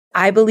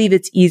I believe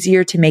it's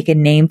easier to make a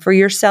name for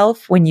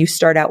yourself when you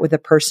start out with a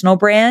personal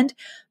brand.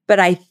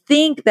 But I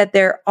think that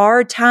there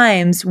are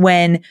times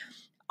when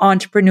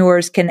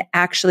entrepreneurs can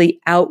actually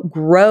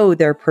outgrow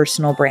their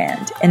personal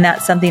brand. And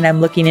that's something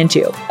I'm looking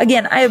into.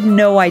 Again, I have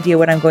no idea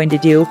what I'm going to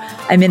do.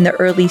 I'm in the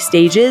early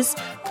stages,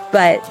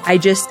 but I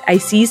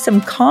see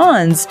some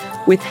cons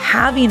with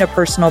having a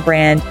personal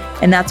brand.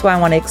 And that's why I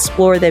want to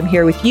explore them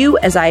here with you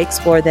as I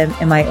explore them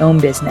in my own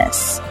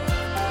business.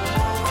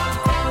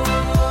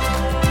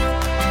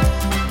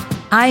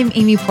 I'm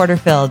Amy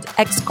Porterfield,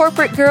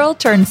 ex-corporate girl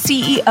turned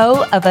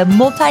CEO of a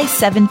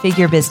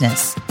multi-seven-figure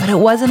business. But it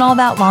wasn't all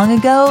that long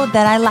ago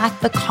that I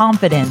lacked the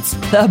confidence,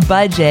 the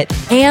budget,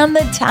 and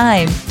the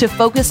time to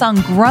focus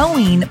on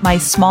growing my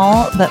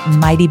small but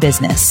mighty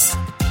business.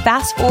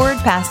 Fast forward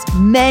past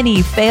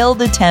many failed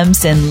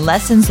attempts and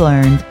lessons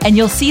learned, and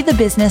you'll see the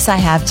business I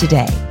have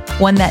today.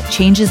 One that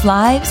changes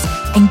lives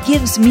and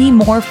gives me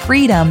more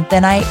freedom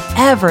than I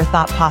ever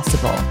thought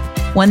possible.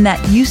 One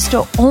that used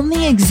to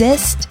only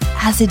exist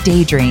as a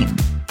daydream.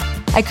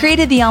 I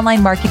created the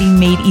Online Marketing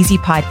Made Easy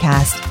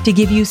podcast to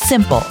give you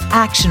simple,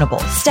 actionable,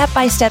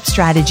 step-by-step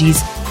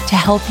strategies to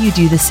help you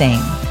do the same.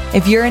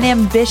 If you're an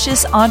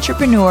ambitious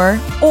entrepreneur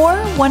or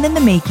one in the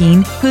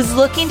making who's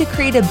looking to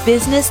create a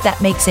business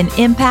that makes an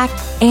impact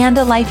and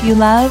a life you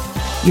love,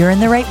 you're in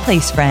the right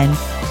place, friend.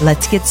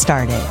 Let's get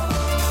started.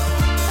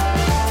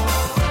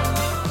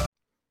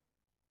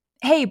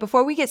 Hey,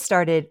 before we get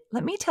started,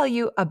 let me tell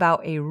you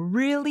about a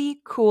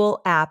really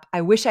cool app I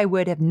wish I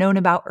would have known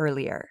about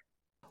earlier.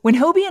 When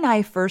Hobie and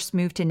I first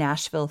moved to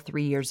Nashville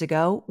 3 years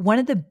ago, one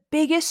of the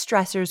biggest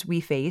stressors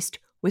we faced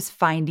was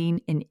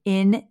finding an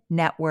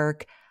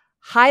in-network,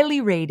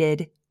 highly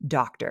rated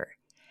doctor.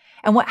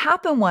 And what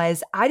happened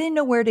was I didn't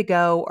know where to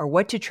go or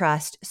what to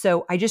trust,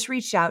 so I just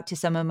reached out to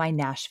some of my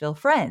Nashville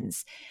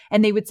friends.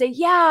 And they would say,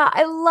 yeah,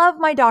 I love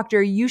my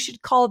doctor. You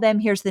should call them.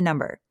 Here's the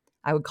number.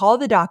 I would call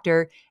the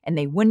doctor and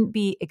they wouldn't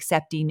be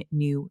accepting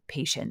new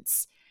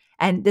patients.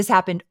 And this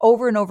happened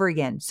over and over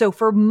again. So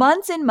for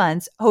months and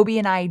months, Hobie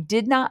and I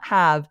did not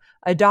have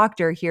a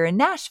doctor here in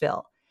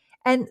Nashville.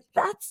 And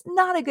that's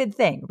not a good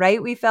thing,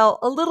 right? We felt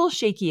a little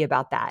shaky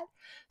about that.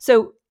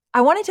 So I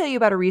want to tell you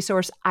about a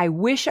resource I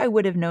wish I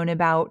would have known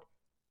about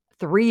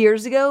 3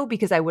 years ago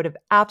because I would have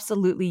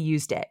absolutely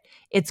used it.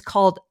 It's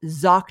called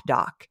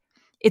ZocDoc.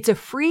 It's a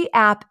free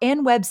app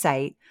and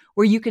website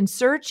where you can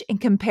search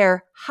and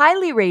compare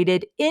highly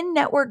rated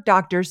in-network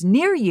doctors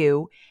near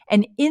you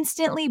and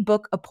instantly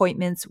book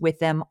appointments with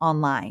them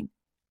online.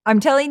 I'm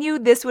telling you,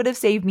 this would have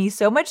saved me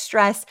so much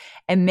stress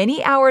and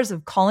many hours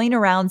of calling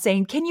around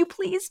saying, can you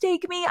please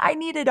take me? I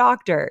need a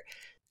doctor.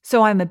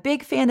 So I'm a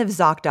big fan of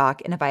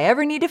ZocDoc, and if I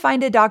ever need to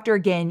find a doctor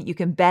again, you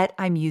can bet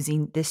I'm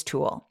using this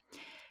tool.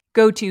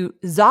 Go to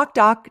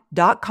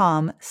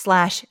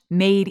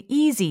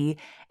ZocDoc.com/madeeasy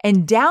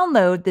and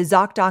download the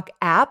ZocDoc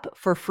app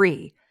for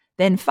free.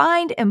 Then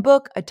find and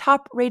book a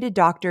top-rated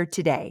doctor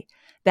today.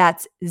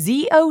 That's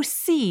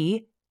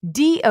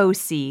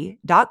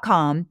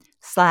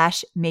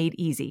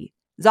ZocDoc.com/madeeasy.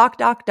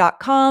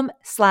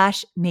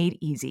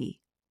 ZocDoc.com/madeeasy.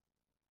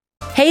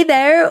 Hey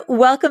there.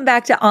 Welcome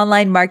back to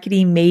Online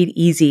Marketing Made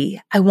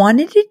Easy. I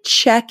wanted to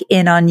check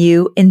in on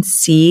you and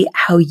see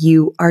how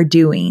you are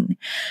doing.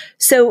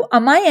 So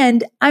on my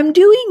end, I'm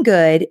doing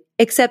good,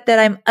 except that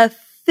I'm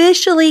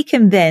officially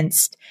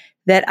convinced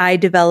that I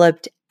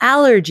developed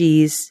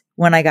allergies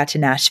when I got to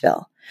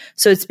Nashville.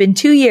 So it's been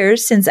 2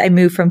 years since I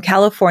moved from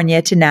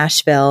California to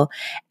Nashville.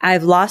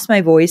 I've lost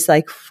my voice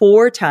like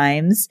 4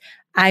 times.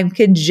 I'm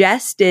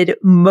congested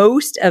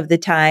most of the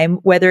time,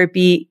 whether it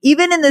be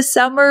even in the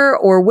summer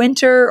or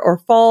winter or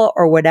fall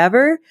or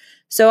whatever.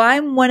 So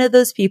I'm one of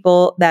those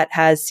people that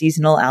has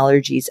seasonal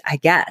allergies, I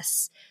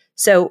guess.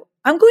 So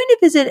I'm going to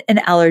visit an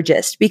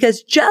allergist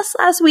because just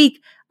last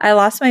week I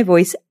lost my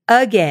voice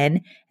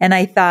again. And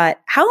I thought,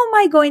 how am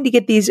I going to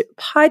get these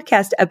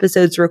podcast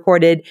episodes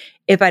recorded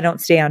if I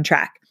don't stay on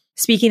track?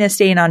 Speaking of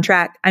staying on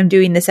track, I'm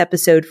doing this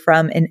episode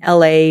from an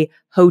LA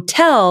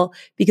hotel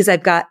because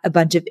I've got a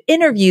bunch of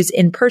interviews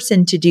in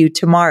person to do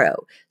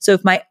tomorrow. So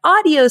if my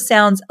audio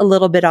sounds a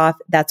little bit off,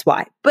 that's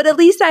why. But at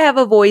least I have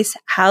a voice.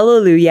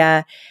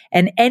 Hallelujah.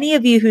 And any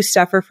of you who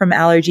suffer from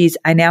allergies,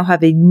 I now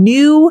have a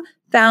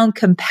newfound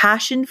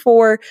compassion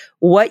for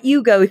what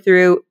you go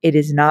through. It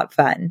is not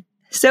fun.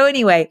 So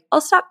anyway,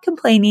 I'll stop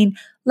complaining.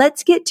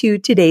 Let's get to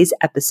today's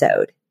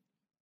episode.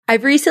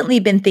 I've recently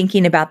been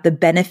thinking about the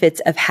benefits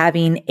of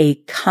having a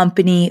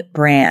company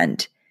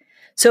brand.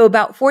 So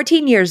about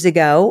 14 years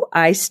ago,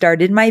 I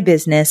started my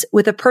business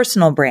with a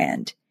personal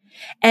brand.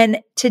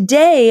 And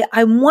today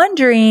I'm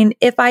wondering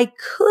if I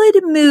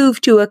could move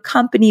to a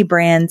company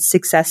brand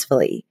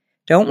successfully.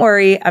 Don't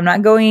worry, I'm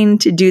not going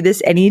to do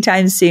this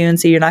anytime soon,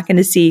 so you're not going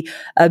to see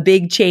a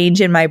big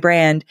change in my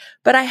brand,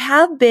 but I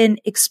have been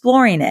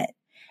exploring it.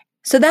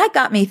 So that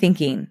got me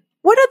thinking,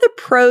 what are the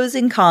pros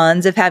and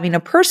cons of having a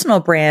personal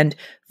brand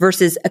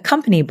versus a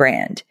company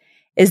brand?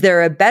 Is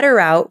there a better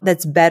route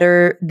that's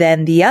better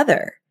than the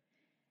other?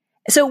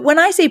 So when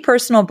I say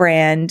personal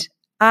brand,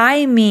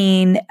 I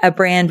mean a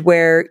brand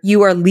where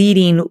you are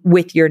leading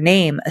with your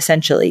name,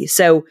 essentially.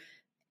 So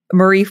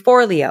Marie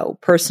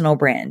Forleo, personal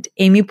brand.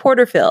 Amy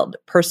Porterfield,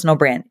 personal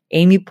brand.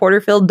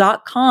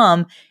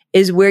 amyporterfield.com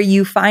is where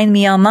you find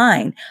me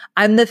online.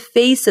 I'm the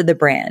face of the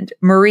brand.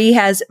 Marie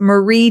has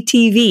Marie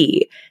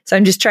TV. So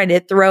I'm just trying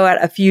to throw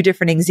out a few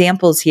different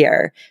examples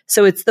here.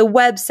 So it's the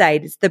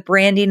website, it's the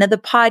branding of the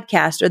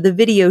podcast or the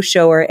video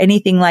show or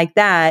anything like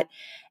that.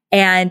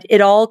 And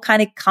it all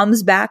kind of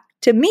comes back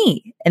to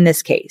me in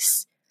this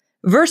case.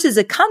 Versus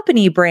a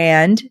company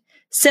brand,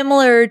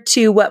 similar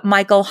to what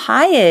Michael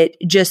Hyatt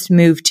just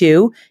moved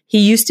to. He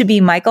used to be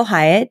Michael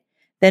Hyatt,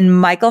 then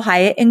Michael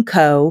Hyatt &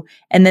 Co.,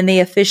 and then they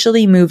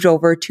officially moved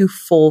over to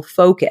Full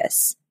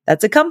Focus.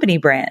 That's a company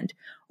brand.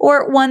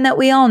 Or one that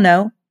we all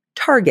know,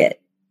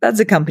 Target. That's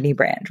a company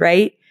brand,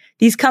 right?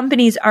 These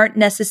companies aren't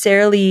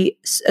necessarily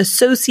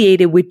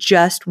associated with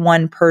just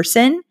one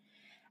person.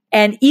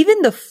 And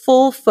even the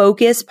Full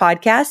Focus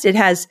podcast, it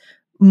has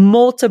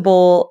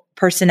multiple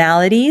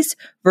personalities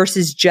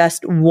versus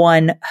just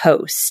one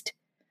host.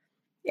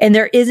 And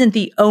there isn't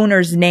the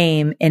owner's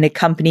name in a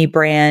company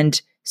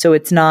brand. So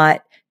it's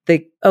not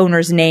the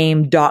owner's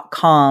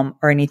name.com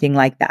or anything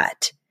like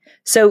that.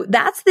 So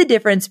that's the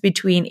difference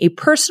between a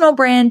personal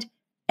brand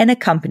and a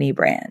company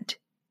brand.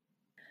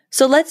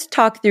 So let's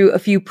talk through a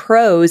few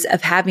pros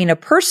of having a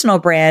personal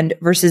brand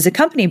versus a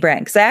company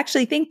brand, because I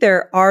actually think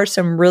there are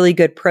some really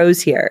good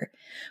pros here.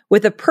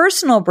 With a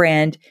personal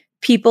brand,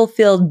 people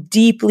feel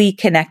deeply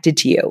connected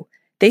to you.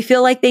 They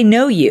feel like they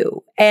know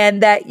you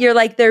and that you're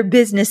like their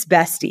business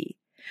bestie.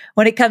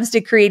 When it comes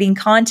to creating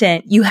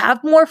content, you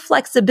have more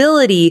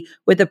flexibility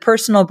with a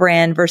personal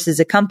brand versus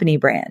a company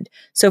brand.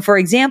 So for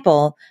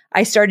example,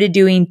 I started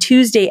doing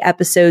Tuesday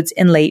episodes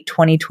in late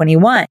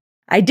 2021.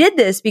 I did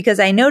this because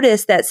I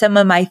noticed that some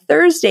of my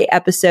Thursday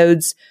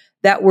episodes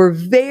that were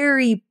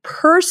very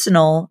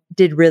personal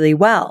did really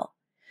well.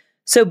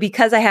 So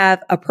because I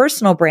have a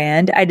personal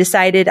brand, I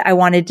decided I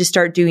wanted to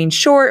start doing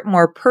short,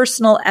 more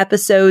personal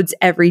episodes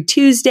every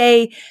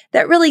Tuesday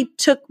that really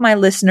took my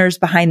listeners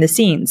behind the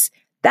scenes.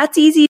 That's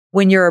easy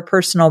when you're a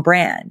personal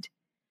brand.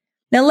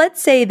 Now,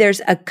 let's say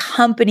there's a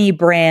company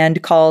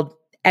brand called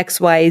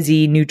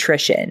XYZ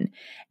Nutrition,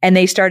 and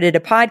they started a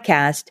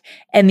podcast,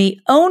 and the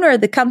owner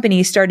of the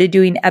company started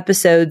doing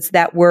episodes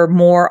that were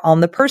more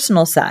on the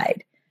personal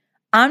side.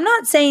 I'm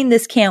not saying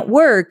this can't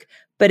work,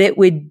 but it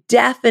would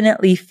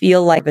definitely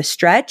feel like a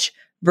stretch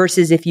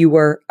versus if you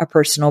were a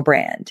personal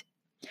brand.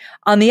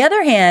 On the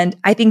other hand,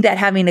 I think that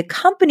having a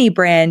company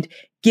brand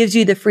gives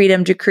you the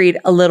freedom to create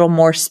a little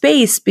more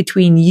space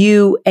between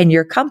you and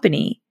your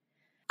company.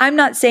 I'm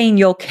not saying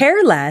you'll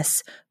care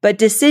less, but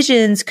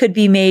decisions could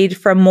be made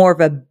from more of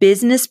a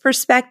business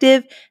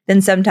perspective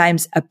than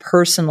sometimes a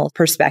personal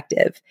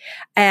perspective.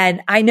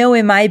 And I know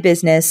in my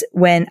business,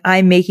 when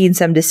I'm making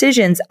some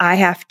decisions, I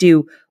have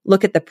to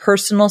look at the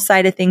personal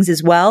side of things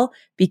as well,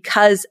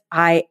 because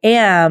I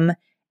am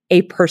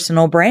a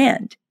personal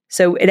brand.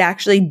 So it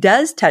actually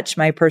does touch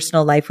my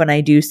personal life when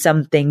I do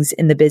some things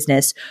in the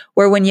business,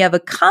 where when you have a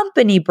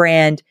company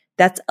brand,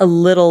 that's a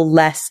little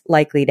less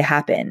likely to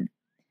happen.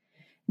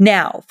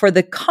 Now, for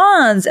the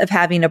cons of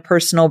having a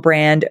personal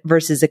brand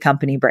versus a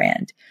company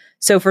brand.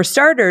 So for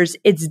starters,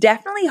 it's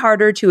definitely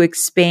harder to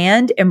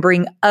expand and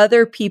bring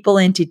other people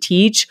in to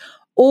teach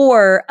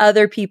or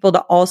other people to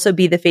also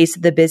be the face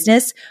of the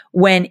business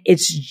when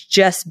it's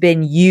just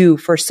been you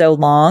for so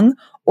long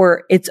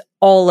or it's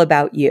all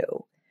about you.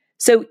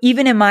 So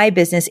even in my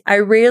business, I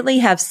rarely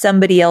have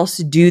somebody else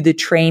do the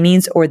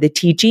trainings or the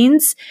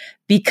teachings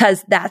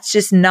because that's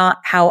just not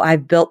how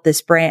I've built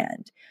this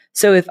brand.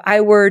 So if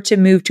I were to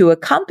move to a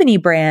company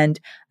brand,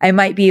 I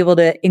might be able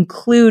to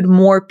include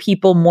more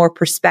people, more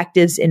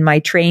perspectives in my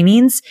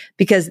trainings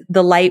because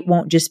the light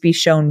won't just be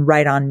shown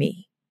right on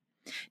me.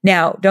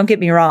 Now, don't get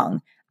me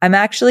wrong. I'm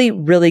actually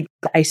really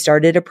glad I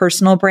started a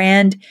personal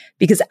brand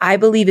because I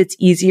believe it's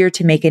easier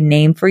to make a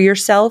name for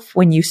yourself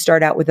when you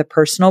start out with a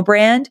personal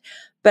brand.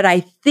 But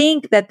I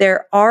think that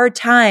there are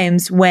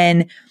times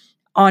when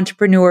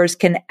entrepreneurs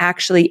can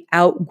actually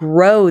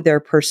outgrow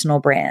their personal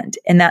brand.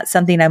 And that's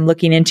something I'm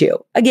looking into.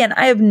 Again,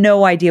 I have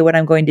no idea what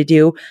I'm going to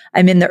do.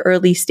 I'm in the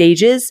early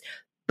stages,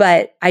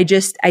 but I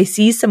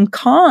see some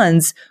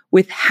cons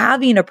with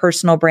having a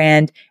personal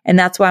brand. And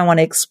that's why I want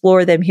to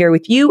explore them here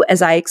with you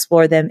as I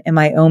explore them in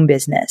my own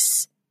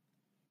business.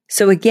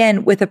 So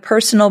again, with a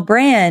personal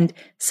brand,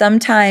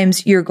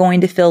 sometimes you're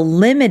going to feel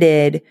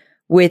limited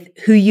with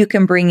who you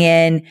can bring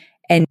in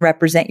and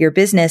represent your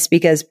business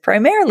because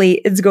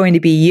primarily it's going to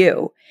be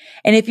you.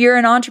 And if you're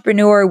an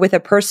entrepreneur with a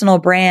personal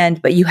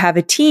brand, but you have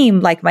a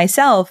team like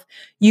myself,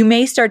 you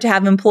may start to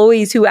have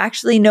employees who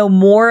actually know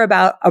more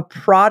about a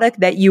product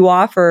that you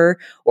offer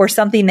or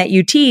something that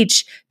you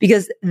teach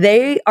because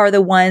they are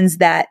the ones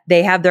that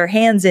they have their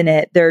hands in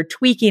it. They're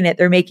tweaking it.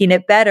 They're making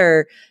it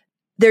better.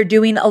 They're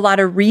doing a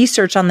lot of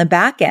research on the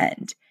back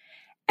end.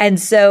 And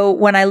so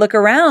when I look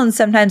around,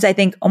 sometimes I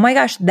think, oh my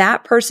gosh,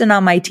 that person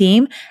on my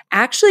team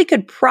actually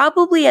could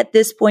probably at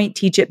this point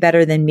teach it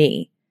better than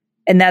me.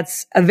 And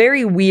that's a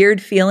very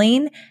weird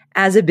feeling.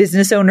 as a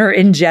business owner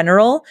in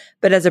general,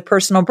 but as a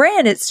personal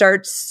brand, it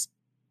starts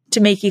to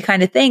make you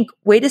kind of think,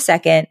 wait a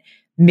second,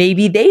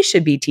 maybe they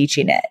should be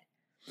teaching it.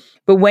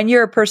 But when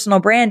you're a personal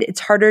brand, it's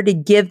harder to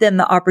give them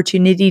the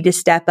opportunity to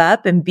step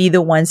up and be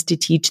the ones to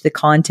teach the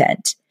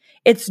content.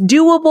 It's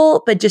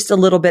doable, but just a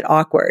little bit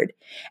awkward.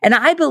 And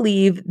I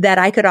believe that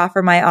I could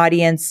offer my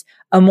audience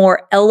a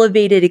more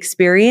elevated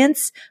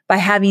experience by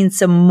having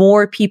some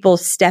more people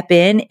step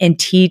in and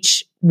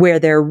teach where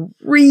they're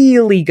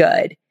really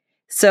good.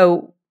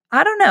 So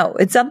I don't know.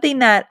 It's something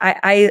that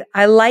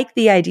I like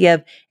the idea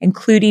of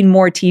including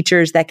more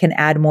teachers that can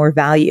add more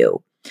value.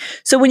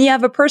 So when you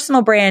have a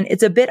personal brand,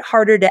 it's a bit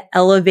harder to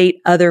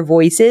elevate other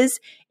voices,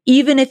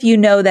 even if you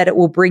know that it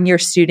will bring your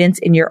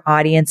students and your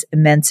audience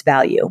immense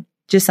value.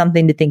 Just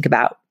something to think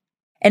about.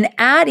 And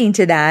adding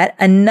to that,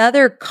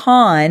 another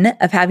con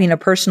of having a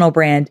personal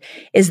brand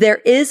is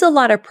there is a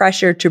lot of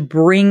pressure to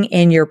bring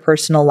in your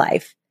personal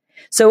life.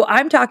 So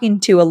I'm talking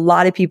to a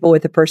lot of people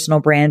with a personal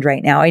brand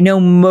right now. I know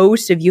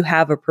most of you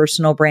have a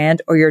personal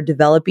brand or you're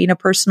developing a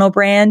personal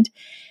brand,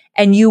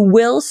 and you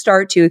will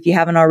start to, if you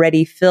haven't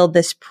already, feel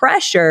this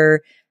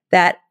pressure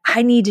that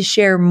I need to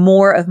share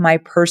more of my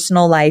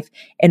personal life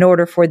in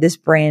order for this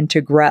brand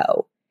to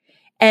grow.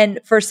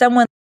 And for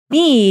someone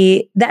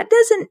me, that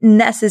doesn't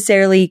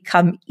necessarily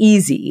come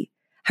easy.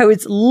 I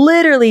was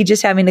literally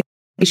just having a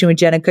conversation with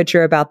Jenna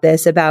Kutcher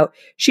about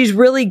she's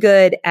really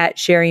good at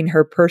sharing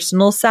her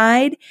personal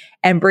side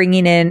and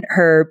bringing in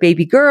her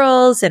baby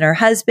girls and her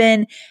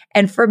husband.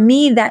 And for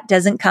me, that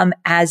doesn't come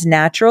as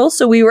natural.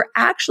 So we were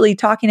actually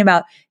talking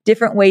about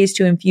different ways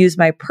to infuse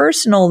my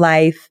personal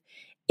life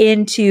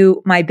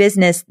into my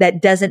business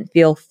that doesn't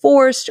feel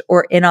forced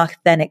or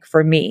inauthentic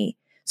for me.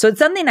 So it's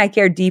something I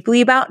care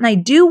deeply about, and I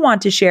do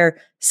want to share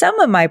some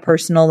of my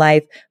personal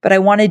life, but I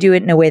want to do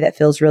it in a way that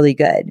feels really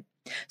good.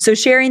 So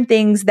sharing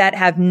things that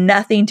have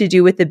nothing to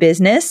do with the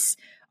business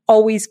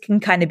always can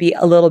kind of be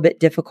a little bit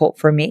difficult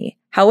for me.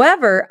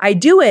 However, I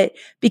do it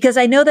because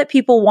I know that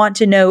people want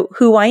to know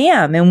who I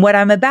am and what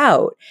I'm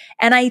about.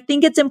 And I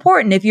think it's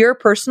important. If you're a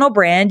personal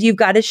brand, you've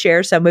got to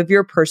share some of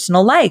your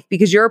personal life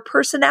because you're a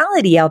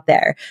personality out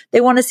there.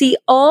 They want to see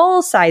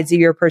all sides of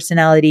your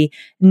personality,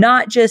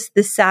 not just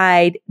the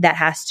side that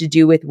has to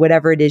do with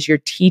whatever it is you're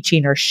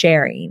teaching or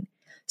sharing.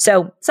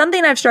 So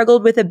something I've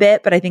struggled with a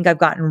bit, but I think I've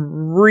gotten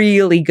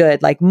really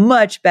good, like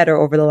much better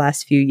over the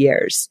last few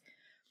years.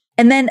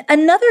 And then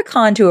another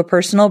con to a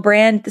personal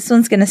brand, this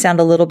one's going to sound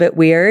a little bit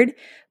weird,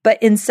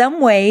 but in some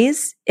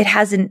ways it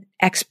has an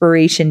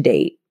expiration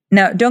date.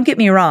 Now, don't get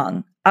me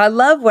wrong. I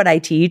love what I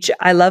teach.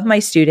 I love my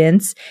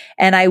students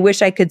and I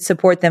wish I could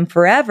support them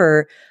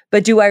forever.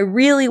 But do I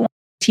really want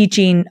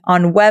teaching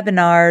on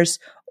webinars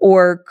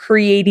or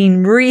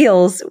creating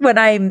reels when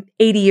I'm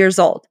 80 years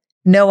old?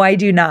 No, I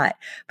do not.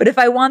 But if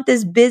I want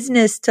this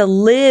business to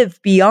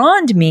live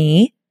beyond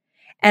me,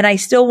 and I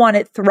still want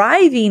it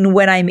thriving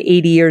when I'm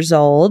 80 years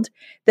old,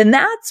 then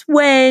that's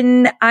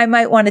when I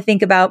might want to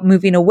think about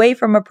moving away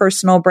from a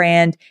personal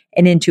brand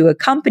and into a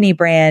company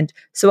brand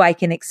so I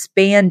can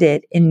expand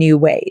it in new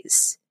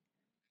ways.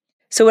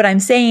 So what I'm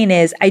saying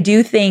is I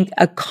do think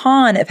a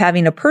con of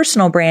having a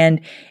personal brand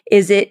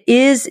is it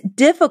is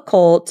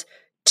difficult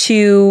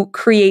to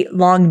create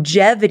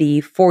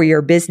longevity for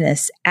your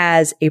business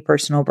as a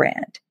personal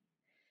brand.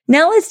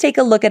 Now let's take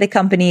a look at a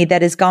company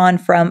that has gone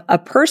from a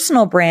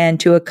personal brand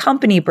to a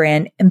company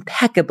brand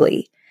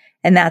impeccably,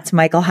 and that's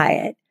Michael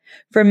Hyatt.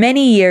 For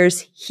many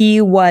years,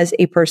 he was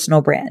a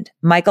personal brand,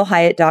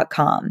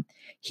 michaelhyatt.com.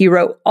 He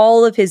wrote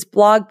all of his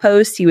blog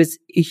posts. He was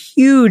a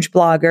huge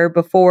blogger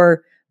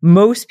before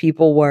most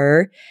people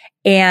were,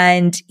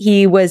 and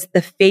he was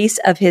the face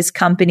of his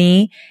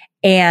company,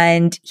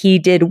 and he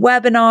did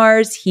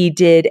webinars, he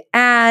did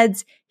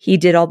ads, he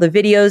did all the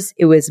videos.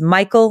 It was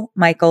Michael,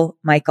 Michael,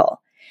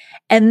 Michael.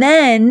 And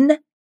then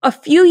a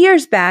few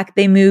years back,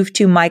 they moved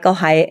to Michael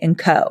Hyatt &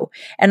 Co.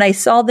 And I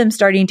saw them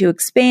starting to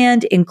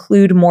expand,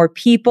 include more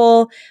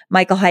people.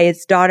 Michael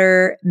Hyatt's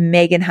daughter,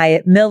 Megan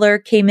Hyatt Miller,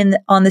 came in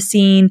on the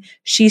scene.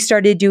 She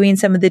started doing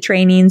some of the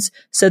trainings.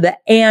 So the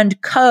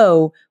 &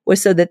 Co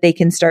was so that they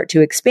can start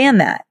to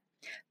expand that.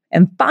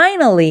 And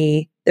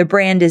finally, the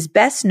brand is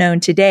best known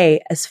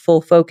today as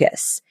Full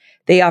Focus.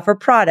 They offer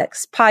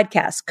products,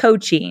 podcasts,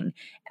 coaching,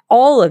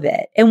 all of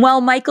it. And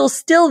while Michael's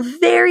still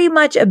very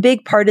much a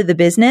big part of the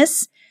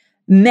business,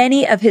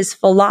 many of his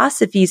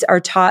philosophies are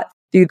taught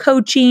through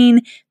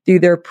coaching, through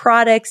their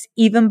products,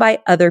 even by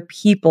other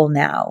people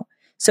now.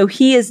 So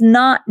he is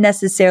not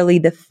necessarily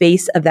the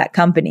face of that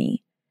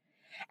company.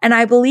 And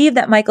I believe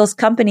that Michael's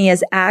company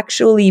has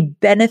actually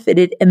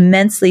benefited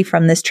immensely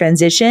from this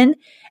transition.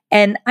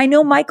 And I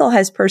know Michael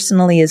has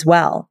personally as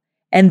well.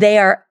 And they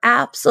are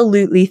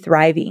absolutely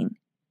thriving.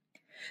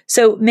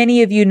 So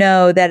many of you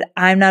know that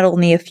I'm not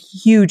only a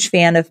huge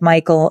fan of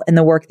Michael and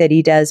the work that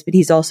he does, but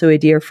he's also a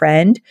dear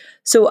friend.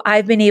 So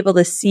I've been able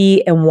to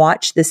see and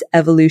watch this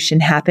evolution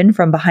happen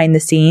from behind the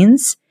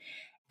scenes.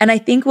 And I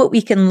think what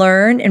we can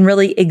learn and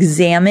really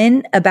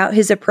examine about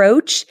his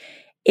approach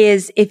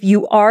is if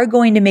you are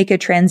going to make a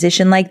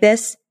transition like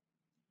this,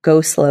 go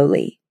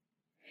slowly.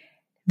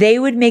 they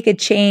would make a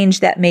change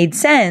that made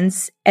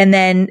sense, and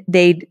then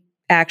they'd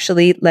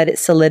actually let it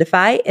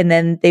solidify, and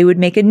then they would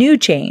make a new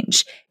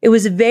change. It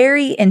was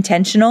very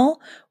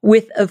intentional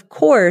with, of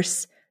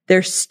course,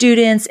 their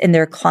students and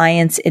their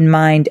clients in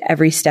mind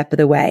every step of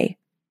the way.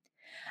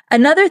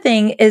 Another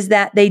thing is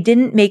that they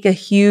didn't make a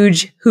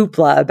huge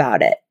hoopla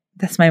about it.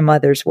 That's my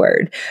mother's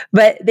word.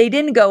 But they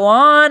didn't go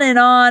on and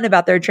on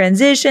about their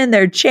transition,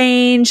 their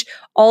change,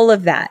 all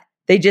of that.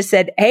 They just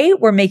said, hey,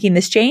 we're making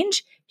this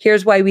change.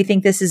 Here's why we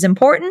think this is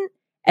important.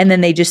 And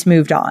then they just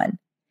moved on.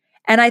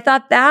 And I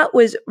thought that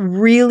was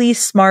really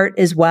smart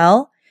as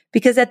well,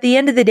 because at the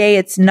end of the day,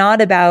 it's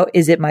not about,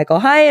 is it Michael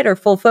Hyatt or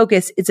Full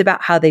Focus? It's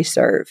about how they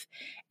serve.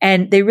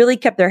 And they really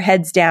kept their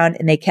heads down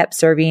and they kept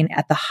serving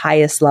at the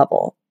highest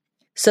level.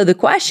 So the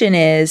question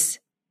is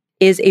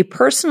a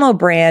personal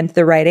brand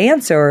the right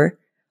answer,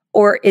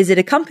 or is it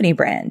a company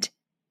brand?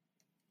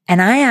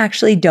 And I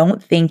actually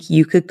don't think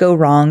you could go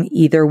wrong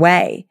either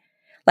way.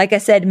 Like I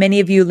said, many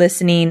of you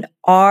listening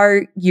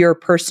are your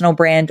personal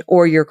brand,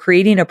 or you're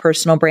creating a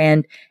personal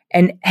brand.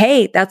 And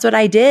hey, that's what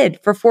I did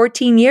for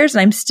 14 years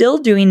and I'm still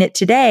doing it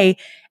today.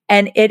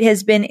 And it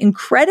has been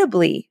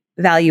incredibly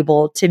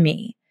valuable to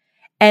me.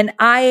 And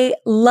I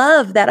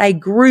love that I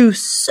grew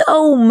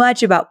so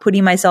much about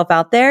putting myself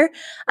out there.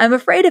 I'm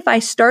afraid if I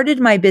started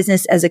my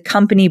business as a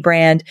company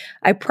brand,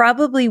 I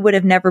probably would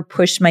have never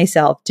pushed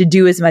myself to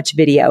do as much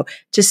video,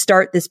 to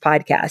start this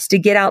podcast, to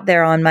get out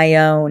there on my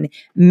own,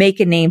 make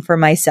a name for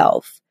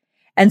myself.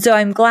 And so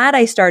I'm glad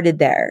I started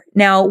there.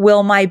 Now,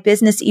 will my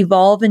business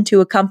evolve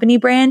into a company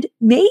brand?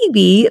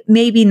 Maybe,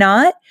 maybe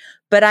not.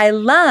 But I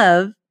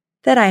love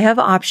that I have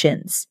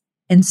options.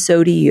 And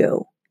so do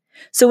you.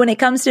 So when it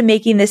comes to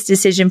making this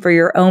decision for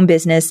your own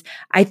business,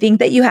 I think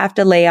that you have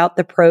to lay out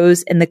the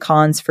pros and the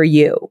cons for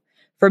you.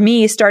 For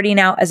me, starting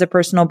out as a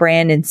personal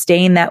brand and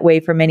staying that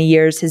way for many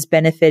years has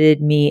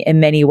benefited me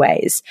in many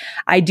ways.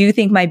 I do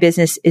think my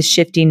business is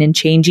shifting and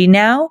changing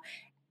now.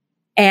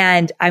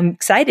 And I'm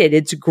excited.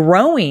 It's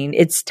growing.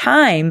 It's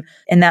time.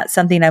 And that's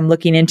something I'm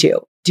looking into.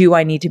 Do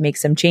I need to make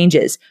some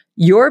changes?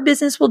 Your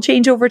business will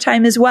change over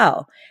time as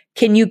well.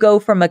 Can you go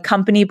from a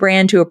company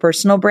brand to a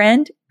personal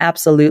brand?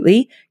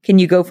 Absolutely. Can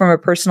you go from a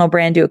personal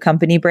brand to a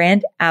company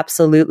brand?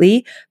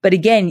 Absolutely. But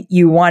again,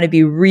 you want to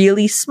be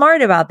really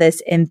smart about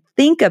this and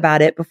think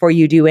about it before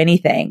you do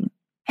anything.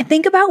 And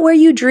think about where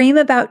you dream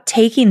about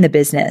taking the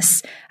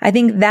business. I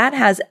think that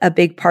has a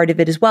big part of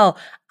it as well.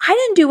 I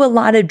didn't do a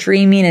lot of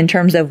dreaming in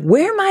terms of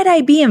where might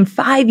I be in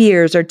 5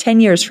 years or 10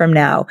 years from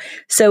now.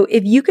 So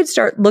if you could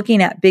start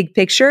looking at big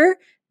picture,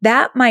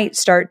 that might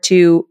start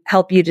to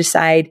help you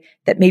decide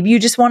that maybe you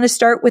just want to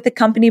start with a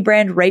company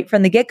brand right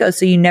from the get-go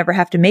so you never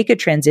have to make a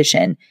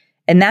transition.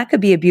 And that could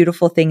be a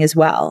beautiful thing as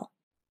well.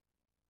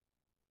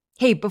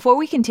 Hey, before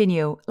we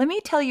continue, let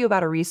me tell you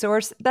about a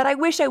resource that I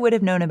wish I would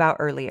have known about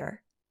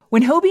earlier.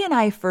 When Hobie and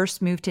I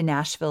first moved to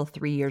Nashville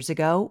 3 years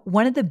ago,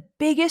 one of the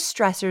biggest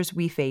stressors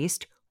we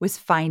faced was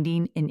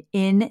finding an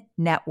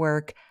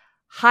in-network,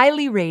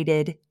 highly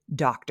rated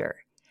doctor.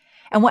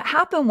 And what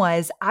happened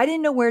was I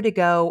didn't know where to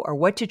go or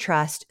what to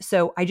trust,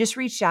 so I just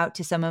reached out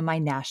to some of my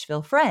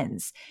Nashville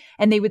friends.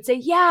 And they would say,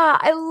 yeah,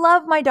 I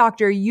love my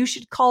doctor. You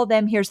should call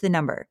them. Here's the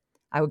number.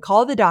 I would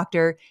call the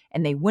doctor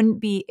and they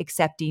wouldn't be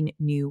accepting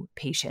new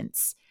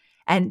patients.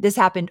 And this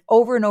happened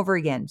over and over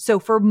again. So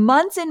for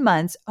months and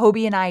months,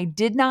 Hobie and I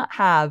did not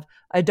have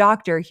a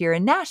doctor here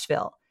in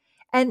Nashville.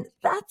 And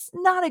that's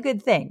not a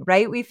good thing,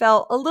 right? We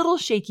felt a little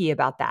shaky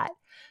about that.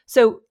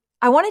 So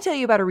I want to tell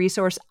you about a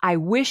resource I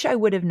wish I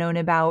would have known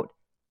about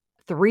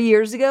 3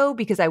 years ago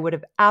because I would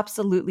have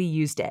absolutely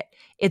used it.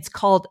 It's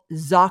called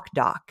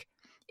ZocDoc.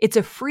 It's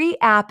a free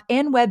app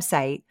and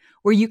website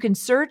where you can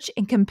search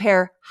and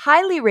compare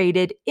highly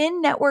rated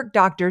in-network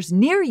doctors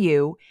near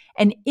you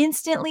and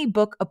instantly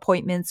book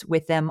appointments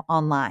with them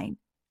online.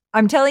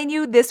 I'm telling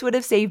you, this would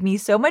have saved me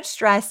so much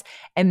stress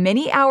and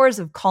many hours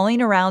of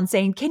calling around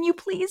saying, can you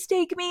please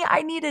take me?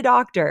 I need a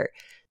doctor.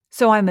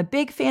 So I'm a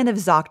big fan of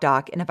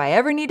ZocDoc, and if I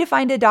ever need to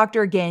find a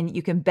doctor again,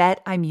 you can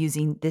bet I'm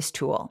using this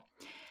tool.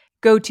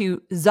 Go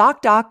to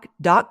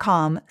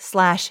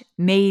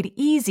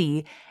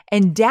ZocDoc.com/madeeasy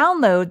and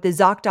download the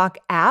ZocDoc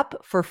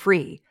app for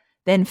free.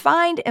 Then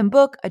find and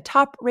book a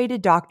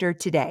top-rated doctor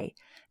today.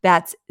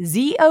 That's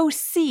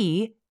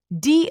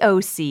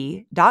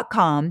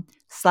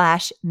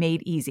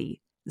ZocDoc.com/madeeasy.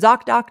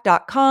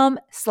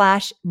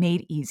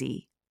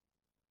 ZocDoc.com/madeeasy.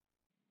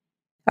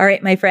 All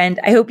right, my friend,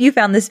 I hope you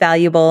found this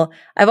valuable.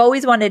 I've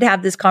always wanted to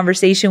have this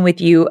conversation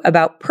with you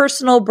about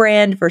personal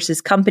brand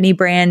versus company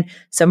brand,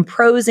 some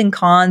pros and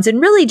cons,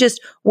 and really just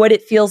what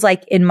it feels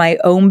like in my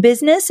own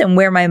business and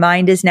where my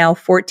mind is now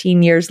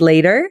 14 years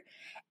later.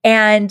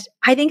 And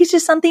I think it's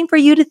just something for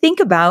you to think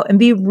about and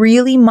be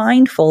really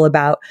mindful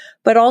about.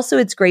 But also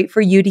it's great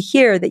for you to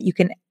hear that you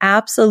can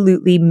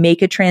absolutely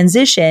make a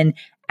transition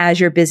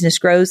as your business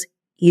grows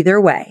either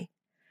way.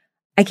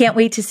 I can't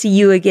wait to see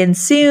you again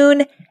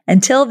soon.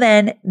 Until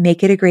then,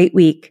 make it a great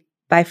week.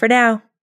 Bye for now.